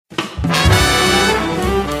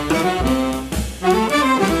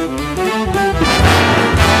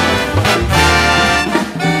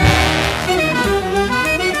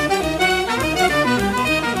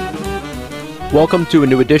Welcome to a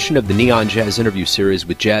new edition of the Neon Jazz interview series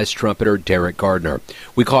with jazz trumpeter Derrick Gardner.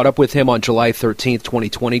 We caught up with him on July 13th,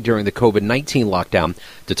 2020 during the COVID-19 lockdown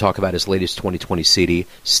to talk about his latest 2020 CD,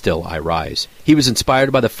 Still I Rise. He was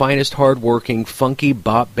inspired by the finest hard-working, funky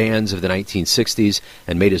bop bands of the 1960s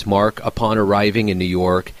and made his mark upon arriving in New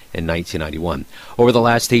York in 1991. Over the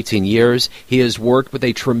last 18 years, he has worked with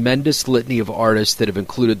a tremendous litany of artists that have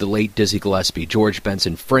included the late Dizzy Gillespie, George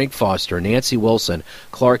Benson, Frank Foster, Nancy Wilson,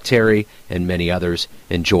 Clark Terry, and many others.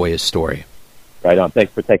 Enjoy his story. Right on.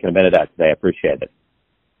 Thanks for taking a minute out today. I appreciate it.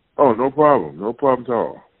 Oh, no problem. No problem at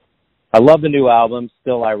all. I love the new album,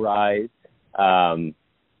 Still I Rise. And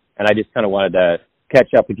I just kind of wanted to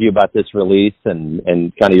catch up with you about this release and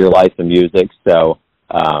kind of your life and music. So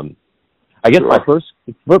I guess Sure.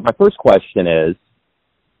 my first question is,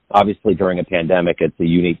 obviously during a pandemic, it's a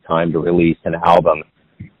unique time to release an album.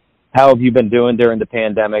 How have you been doing during the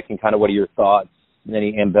pandemic, and kind of what are your thoughts,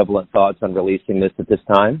 any ambivalent thoughts on releasing this at this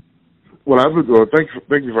time? Well, thank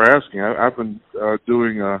you for asking. I've been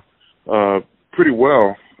doing pretty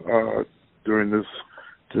well during these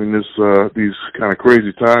kind of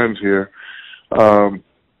crazy times here, and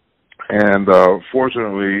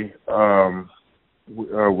fortunately, I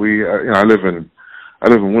live in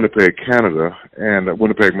Winnipeg, Canada, and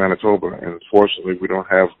Winnipeg, Manitoba, and fortunately, we don't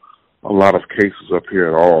have a lot of cases up here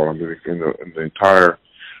at all. I mean, in the entire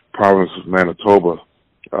province of Manitoba,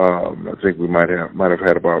 I think we might have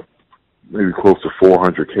had about maybe close to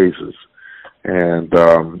 400 cases, and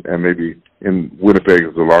maybe in Winnipeg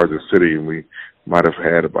is the largest city, and we might have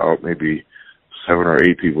had about maybe 7 or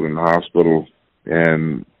 8 people in the hospital,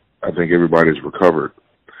 and I think everybody's recovered,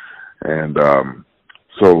 and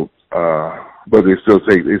but they still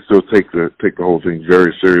take the whole thing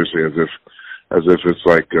very seriously, as if it's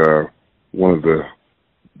like one of the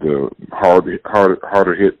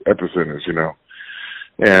harder hit epicenters, you know.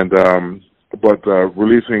 And but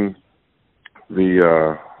releasing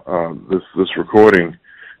this recording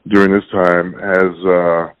during this time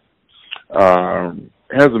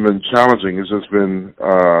hasn't been challenging. It's just been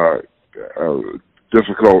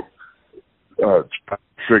difficult to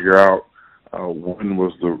figure out when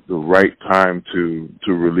was the right time to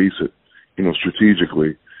release it, you know,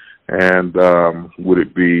 strategically, and would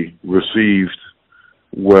it be received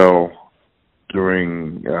well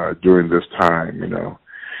during this time, you know.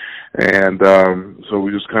 And so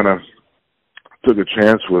we just kind of took a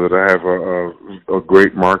chance with it. I have a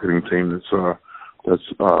great marketing team that's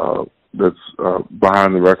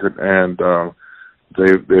behind the record, and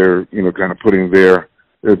they're you know, kind of putting their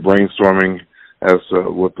brainstorming as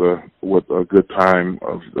what a good time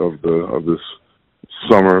of this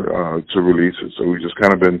summer to release it. So we've just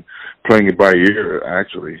kind of been playing it by ear,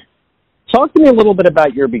 actually. Talk to me a little bit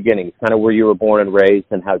about your beginnings, kind of where you were born and raised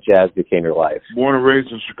and how jazz became your life. Born and raised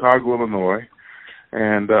in Chicago, Illinois,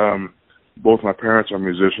 and both my parents are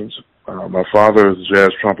musicians. My father is a jazz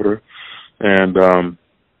trumpeter, and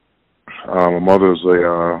my mother is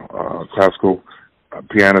a classical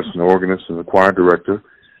pianist and organist and a choir director.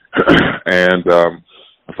 And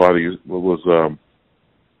my father was a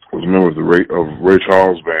member of the Ray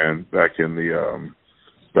Charles band back in the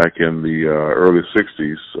early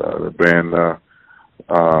 '60s. The band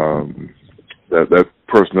that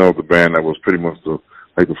personnel of the band that was pretty much the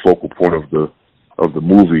focal point of the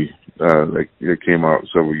movie that came out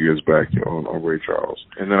several years back on Ray Charles.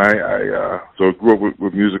 And then I grew up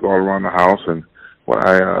with music all around the house, and when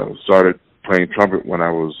I started playing trumpet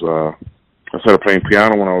I started playing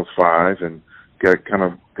piano when I was 5, and got kind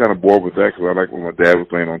of bored with that because I liked when my dad was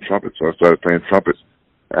playing on trumpet, so I started playing trumpet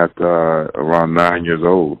at around 9 years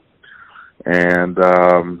old. And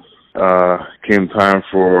came time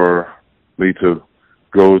for me to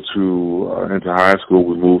go into high school.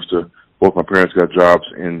 We moved to, both my parents got jobs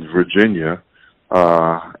in Virginia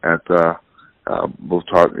both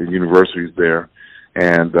taught at universities there,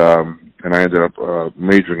 and I ended up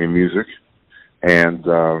majoring in music and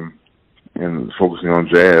focusing on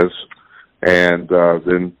jazz. And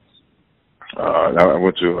then I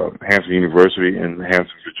went to Hampton University in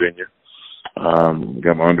Hampton, Virginia.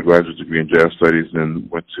 Got my undergraduate degree in jazz studies, and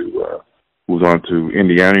moved on to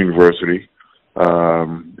Indiana University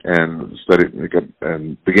and studied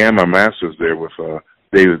and began my master's there with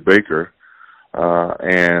David Baker. But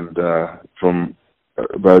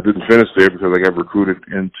I didn't finish there because I got recruited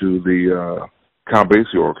into the Count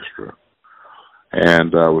Basie Orchestra,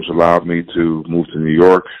 and which allowed me to move to New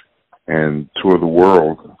York and tour the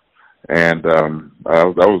world. And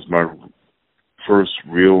that was my first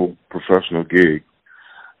real professional gig,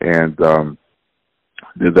 and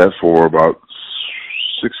did that for about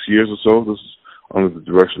 6 years or so. This is under the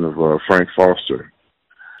direction of Frank Foster.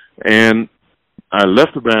 And I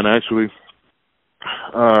left the band actually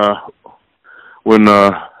when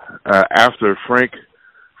after Frank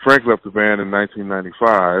left the band in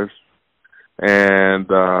 1995, and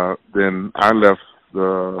then I left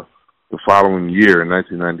the following year in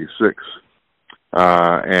 1996,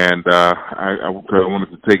 and I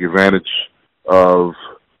wanted to take advantage of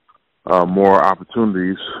more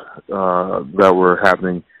opportunities that were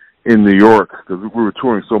happening in New York, because we were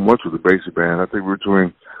touring so much with the Basie band. I think we were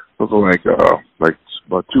touring something like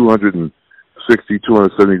about 260,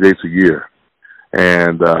 270 days a year,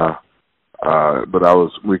 and but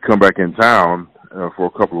we'd come back in town for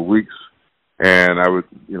a couple of weeks, and I would,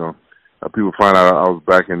 people find out I was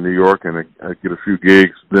back in New York, and I'd get a few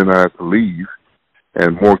gigs. Then I had to leave,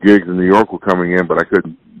 and more gigs in New York were coming in, but I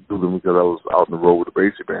couldn't do them because I was out on the road with the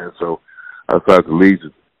Basie band. So I decided to leave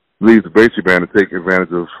the Basie band to take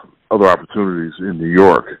advantage of other opportunities in New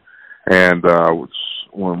York, and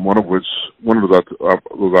one of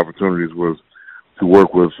those opportunities was to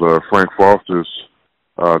work with Frank Foster's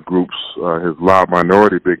groups, his Loud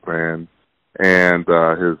Minority big band, and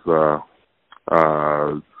his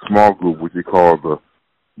small group, which he called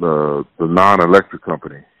the Non-Electric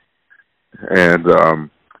Company, and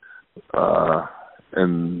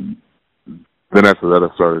then after that I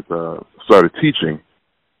started teaching,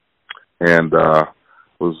 and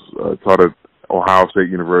was taught at Ohio State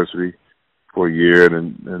University for a year,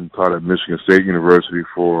 and taught at Michigan State University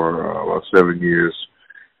for about 7 years,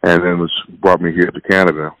 and then brought me here to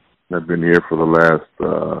Canada. I've been here for the last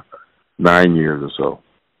 9 years or so.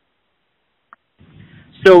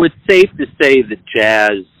 So it's safe to say that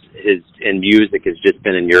jazz and music has just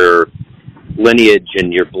been in your lineage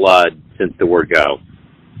and your blood since the word go.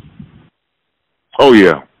 Oh,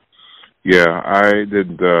 yeah. Yeah, I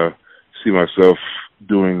didn't see myself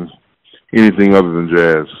doing anything other than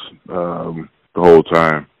jazz the whole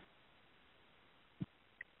time.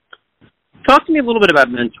 Talk to me a little bit about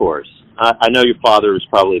mentors. I know your father was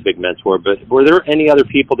probably a big mentor, but were there any other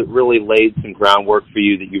people that really laid some groundwork for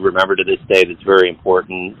you that you remember to this day that's very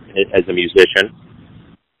important as a musician?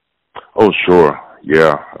 Oh, sure.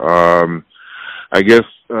 Yeah. I guess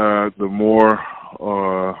the more,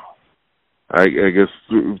 I guess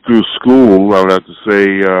through school, I would have to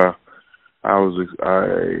say I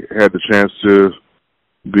had the chance to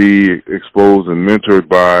be exposed and mentored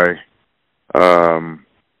by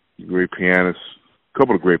great pianists, a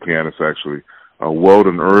couple of great pianists actually.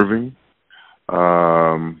 Weldon Irving,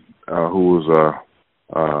 who was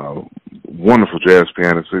a wonderful jazz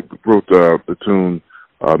pianist. He wrote the tune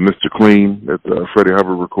Mr. Clean that Freddie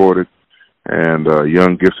Hubbard recorded, and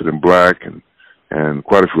Young, Gifted, and Black, and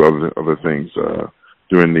quite a few other things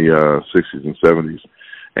during the 60s and 70s.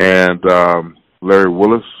 And Larry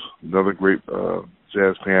Willis, another great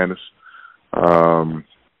jazz pianist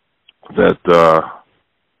that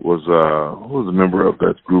was a member of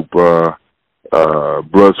that group, Blood,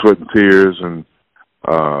 Sweat, and Tears, and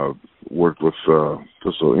worked with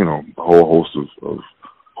just a whole host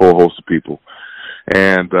of people.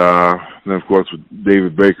 And then, of course, with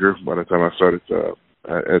David Baker, by the time I started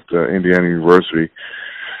at Indiana University.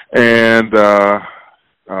 And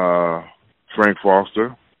Frank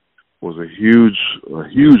Foster was a huge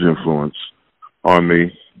influence on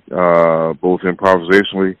me, both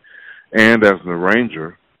improvisationally and as an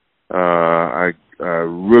arranger. I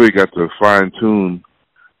really got to fine-tune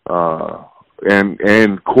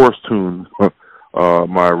and coarse-tune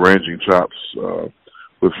my arranging chops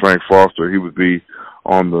with Frank Foster. He would be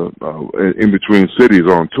on the in between cities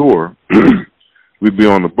on tour. We'd be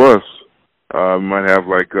on the bus. We might have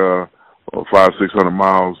like 500-600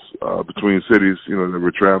 miles between cities, that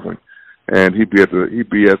we're traveling, and he'd be at the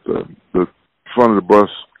front of the bus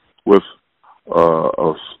with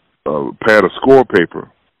a pad of score paper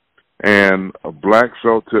and a black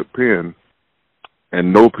felt tip pen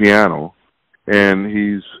and no piano, and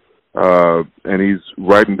he's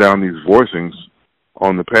writing down these voicings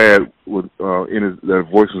on the pad with that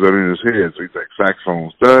voices that are in his head. So he's like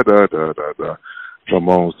saxophones, da da da da da,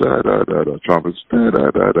 trombones, da da da da, trumpets, da da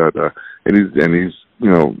da da da, and he's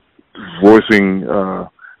voicing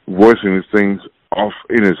these things off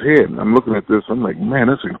in his head. And I'm looking at this, I'm like, man,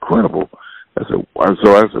 that's incredible. So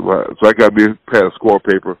I got me a pad of score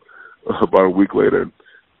paper about a week later, and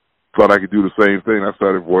thought I could do the same thing. I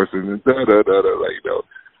started voicing and da da da da,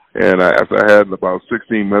 And after I had about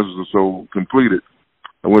 16 measures or so completed,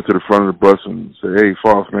 I went to the front of the bus and said, "Hey,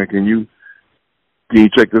 Foss, man, can you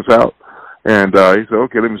check this out?" And he said,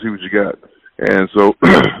 "Okay, let me see what you got." And so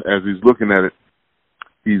as he's looking at it,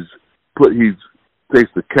 he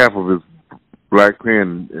takes the cap of his black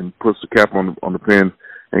pen and puts the cap on the pen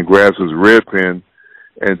and grabs his red pen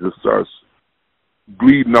and just starts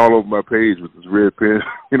bleeding all over my page with this red pen.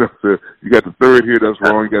 You got the third here, that's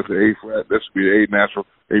wrong. You got the A flat, that should be the A natural.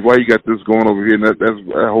 Hey, why you got this going over here? And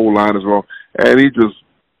that whole line is wrong. And he just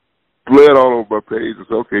bled all over my page and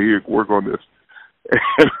said, okay, here, work on this.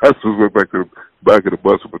 And I just went back to the back of the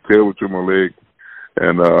bus with my tail between my legs.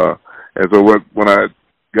 And so when I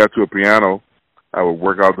got to a piano, I would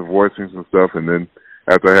work out the voicings and stuff, and then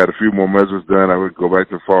after I had a few more measures done, I would go back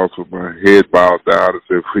to false with my head bowed down and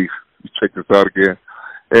say, please, check this out again.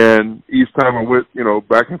 And each time I went,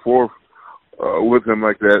 back and forth with him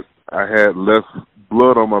like that, I had less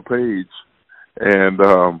blood on my page, and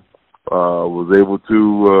was able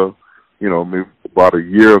to, maybe about a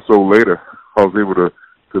year or so later, I was able to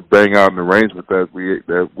bang out an arrangement that we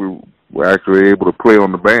were actually able to play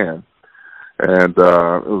on the band. And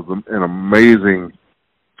it was an amazing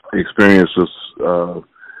experience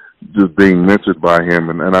just being mentored by him.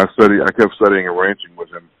 And I kept studying arranging with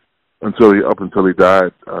him until he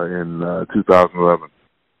died in 2011.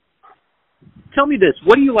 Tell me this: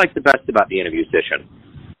 what do you like the best about being a musician?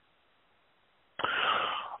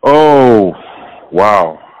 Oh,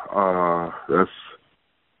 wow! That's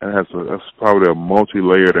probably a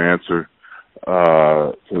multi-layered answer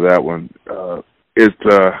to that one.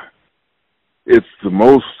 It's the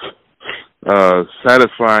most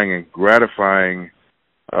satisfying and gratifying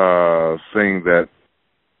thing that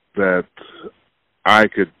I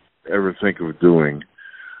could ever think of doing.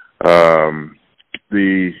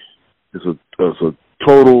 It's a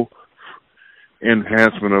total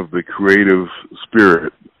enhancement of the creative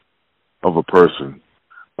spirit of a person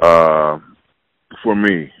for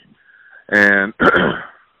me, and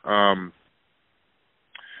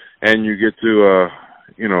and you get to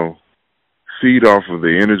feed off of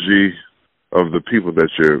the energy of the people that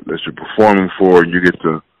you're performing for. You get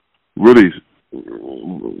to really,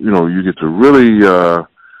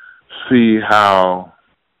 see how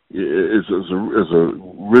it's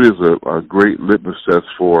a great litmus test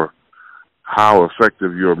for how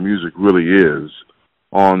effective your music really is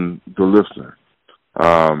on the listener.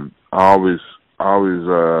 I always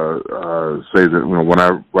say that when I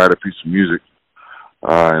write a piece of music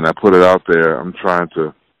and I put it out there, I'm trying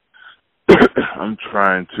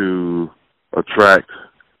to attract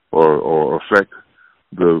or affect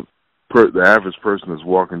the average person that's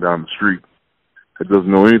walking down the street that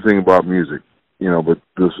doesn't know anything about music,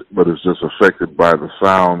 but is just affected by the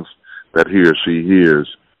sounds that he or she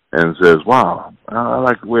hears and says, "Wow, I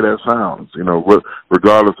like the way that sounds."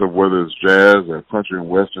 Regardless of whether it's jazz or country and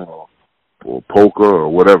western or polka or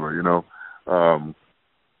whatever.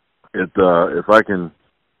 If I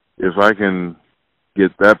can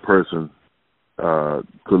get that person to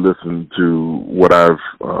listen to what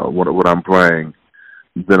I'm playing,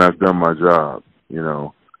 then I've done my job.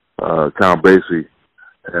 Count Basie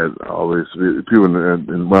had always people when I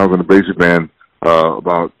was in the Basie band,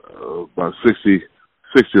 about 60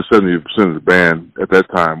 or 70% of the band at that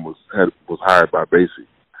time was hired by Basie.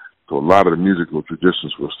 So a lot of the musical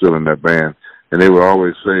traditions were still in that band, and they would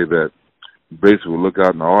always say that Basie would look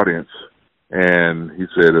out in the audience, and he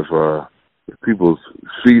said if people's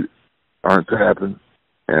feet aren't tapping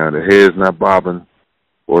and their head's not bobbing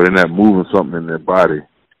or they're not moving something in their body,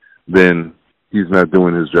 then he's not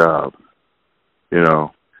doing his job,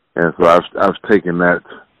 And so I've taken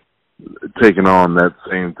on that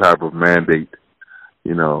same type of mandate.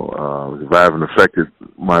 If I haven't affected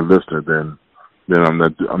my listener, then I'm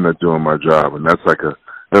not doing my job, and that's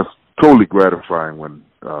totally gratifying when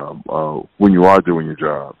you are doing your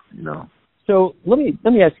job. So let me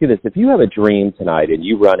ask you this: if you have a dream tonight and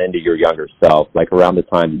you run into your younger self, like around the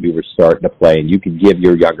time that you were starting to play, and you could give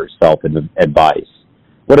your younger self advice,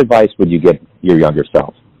 what advice would you give your younger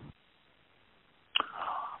self?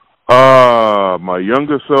 My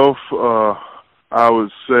younger self, I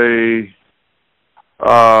would say,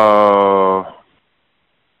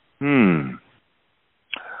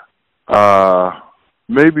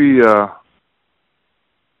 maybe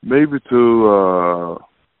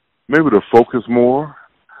to focus more,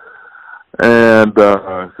 and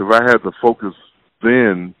if I had the focus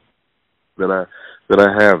then that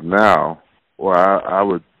I have now, well, I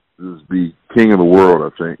would just be king of the world. I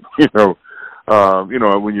think,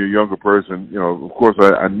 when you're a younger person, of course,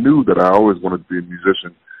 I knew that I always wanted to be a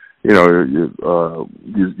musician.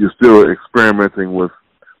 You're still experimenting with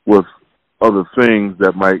other things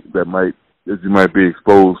that you might be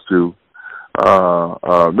exposed to.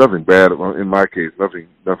 Nothing bad in my case. Nothing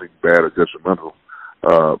bad or detrimental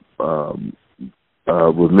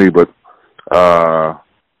with me. But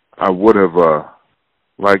I would have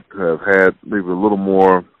liked to have had maybe a little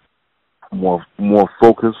more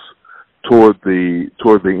focus toward the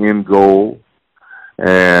end goal,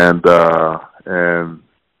 and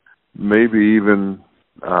maybe even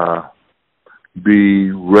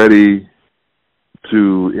be ready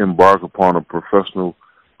to embark upon a professional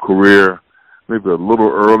career maybe a little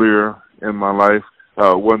earlier in my life.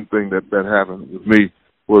 One thing that happened with me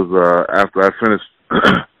was after I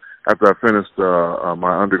finished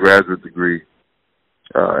my undergraduate degree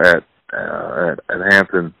at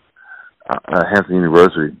Hampton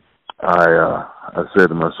University, I said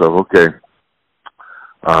to myself, okay.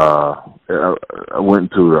 I went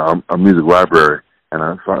into a music library and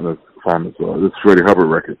I found this Freddie Hubbard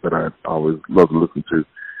record that I always loved to listen to,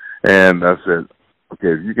 and I said,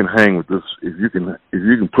 okay, if you can hang with this, if you can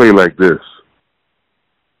play like this,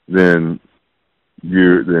 then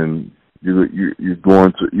you're going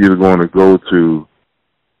to go to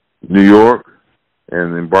New York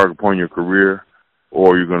and embark upon your career,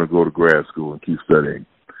 or you're going to go to grad school and keep studying.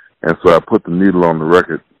 And so I put the needle on the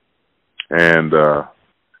record and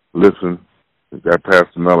listened, got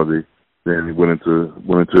past the melody, then he went into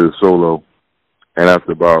his solo, and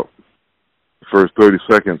after about the first 30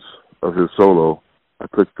 seconds of his solo, I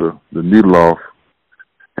took the needle off,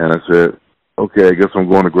 and I said, okay, I guess I'm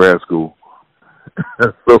going to grad school.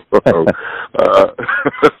 So I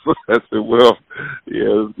said, well, yeah,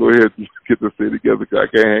 let's go ahead and get this thing together because I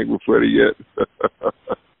can't hang with Freddie yet.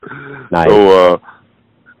 Nice. So,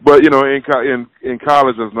 but, in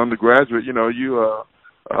college as an undergraduate,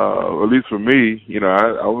 at least for me,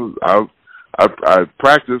 I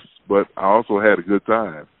practiced, but I also had a good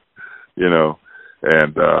time, and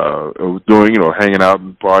I was doing, hanging out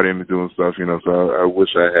and partying and doing stuff, so I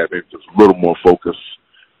wish I had maybe just a little more focus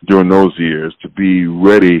during those years to be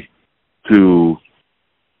ready to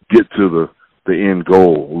get to the end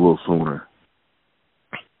goal a little sooner.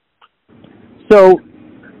 So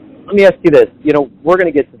let me ask you this. We're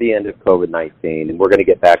going to get to the end of COVID-19, and we're going to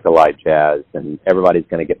get back to live jazz, and everybody's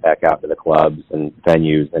going to get back out to the clubs and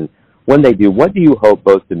venues. And when they do, what do you hope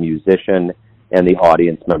both the musician and the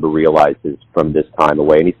audience member realizes from this time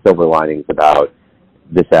away? Any silver linings about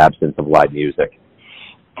this absence of live music?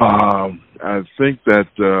 I think that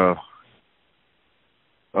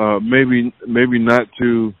maybe not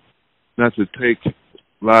to take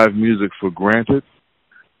live music for granted.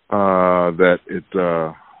 That it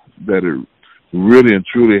really and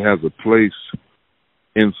truly has a place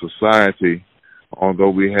in society, although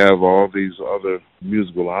we have all these other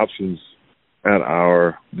musical options at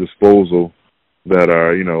our disposal that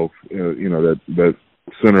are, that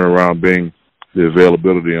center around being the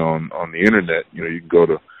availability on the internet. You can go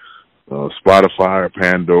to Spotify or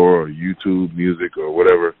Pandora or YouTube Music or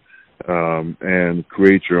whatever, and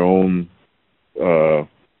create your own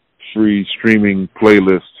free streaming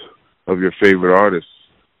playlist of your favorite artists.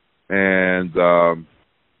 And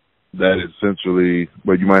that essentially,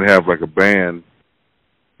 but you might have like a band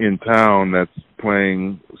in town that's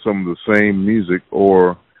playing some of the same music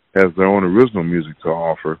or has their own original music to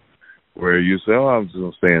offer, where you say, oh, I'm just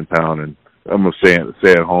going to stay in town and I'm going to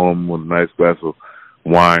stay at home with a nice glass of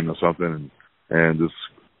wine or something and just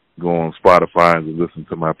go on Spotify and listen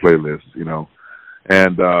to my playlist,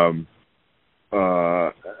 and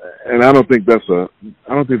I don't think that's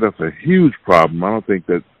a huge problem. I don't think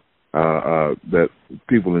that that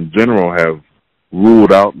people in general have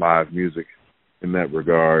ruled out live music in that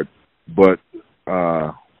regard, but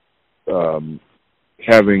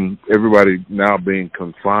having everybody now being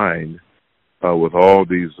confined with all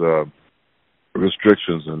these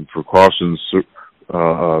restrictions and precautions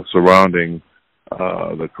surrounding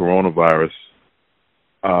the coronavirus,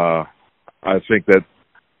 I think that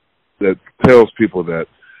tells people that,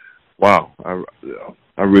 wow,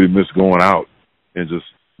 I really miss going out and just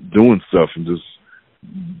doing stuff and just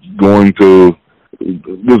going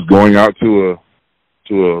out to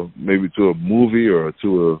a movie or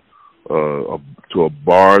to a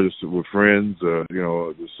bar just with friends, or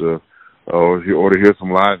to hear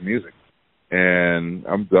some live music. And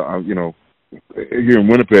I'm here in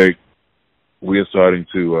Winnipeg, we are starting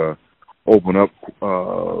to open up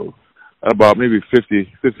about maybe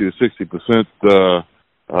 50 to 60%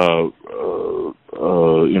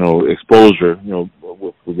 exposure,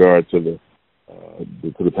 with regard to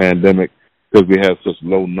the pandemic, because we have such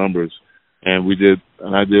low numbers. And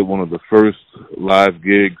I did one of the first live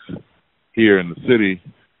gigs here in the city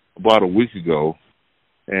about a week ago,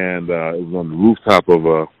 and it was on the rooftop of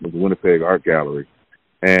the Winnipeg Art Gallery,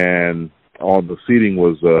 and all the seating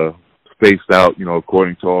was spaced out,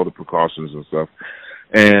 according to all the precautions and stuff.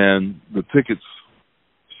 And the tickets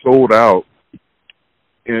sold out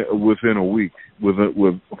within a week. They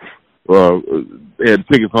had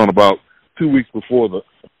tickets on about 2 weeks before the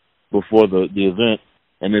event,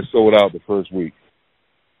 and they sold out the first week.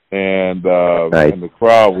 and Right. and the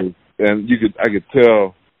crowd was, and I could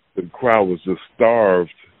tell the crowd was just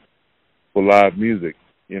starved for live music,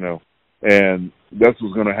 and that's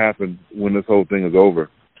what's going to happen when this whole thing is over.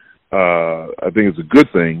 I think it's a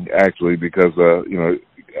good thing, actually, because I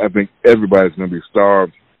think everybody's going to be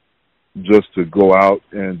starved just to go out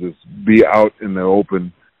and just be out in the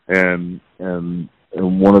open, and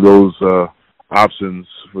one of those options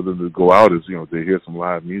for them to go out is to hear some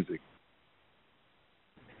live music.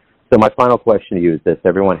 So my final question to you is this.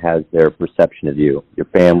 Everyone has their perception of you, your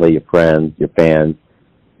family, your friends, your fans,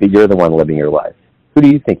 but you're the one living your life. Who do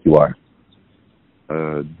you think you are?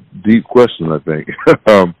 Deep question, I think.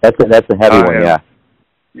 That's a heavy one, yeah.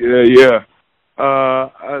 Yeah. I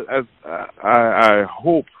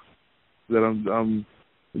hope that I'm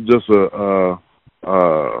just a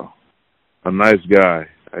nice guy,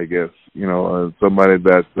 I guess. Somebody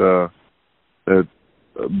that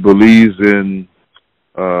believes in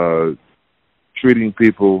treating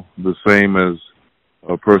people the same as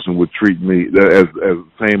a person would treat me, as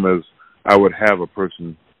same as I would have a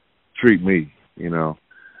person treat me, and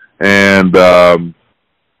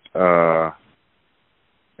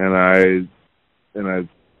I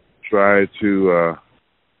try to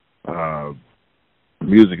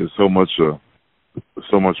music is so much a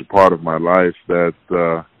part of my life that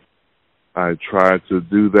I try to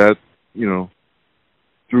do that,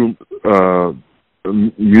 through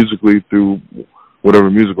musically, through whatever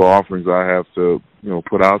musical offerings I have to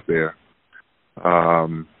put out there.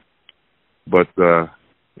 But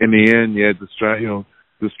in the end,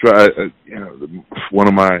 just try. One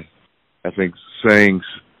of my, I think, sayings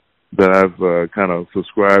that I've kind of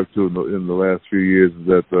subscribed to in the last few years is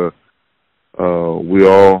that we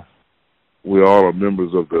all are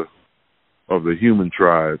members of the human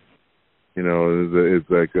tribe. It's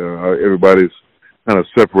like everybody's kind of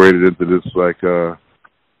separated into this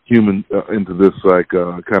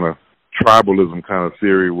kind of tribalism kind of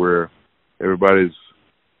theory where everybody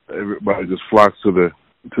just flocks to the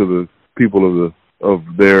people of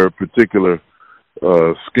their particular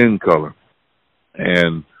skin color,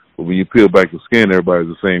 and when you peel back the skin, everybody's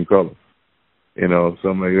the same color. So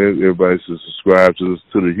I'm like, everybody should subscribe to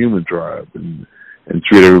the human tribe and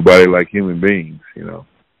treat everybody like human beings.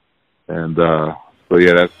 And so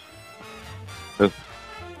yeah,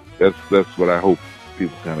 that's what I hope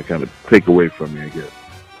people kind of take away from me, I guess.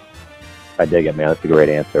 I dig it, man. That's a great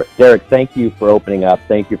answer. Derrick, thank you for opening up.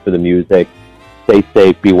 Thank you for the music. Stay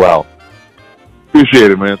safe. Be well.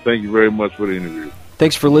 Appreciate it, man. Thank you very much for the interview.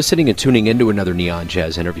 Thanks for listening and tuning in to another Neon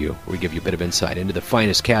Jazz interview, where we give you a bit of insight into the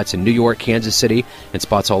finest cats in New York, Kansas City, and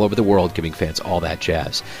spots all over the world, giving fans all that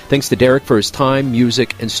jazz. Thanks to Derrick for his time,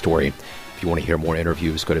 music, and story. If you want to hear more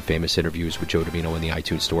interviews, go to Famous Interviews with Joe Davino in the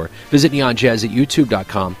iTunes Store. Visit neonjazz at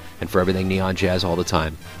youtube.com, and for everything Neon Jazz all the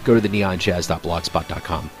time, go to the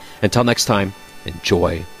neonjazz.blogspot.com. Until next time,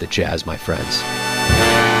 enjoy the jazz, my friends.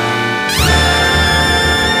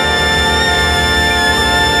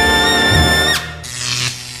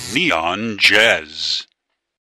 Neon Jazz.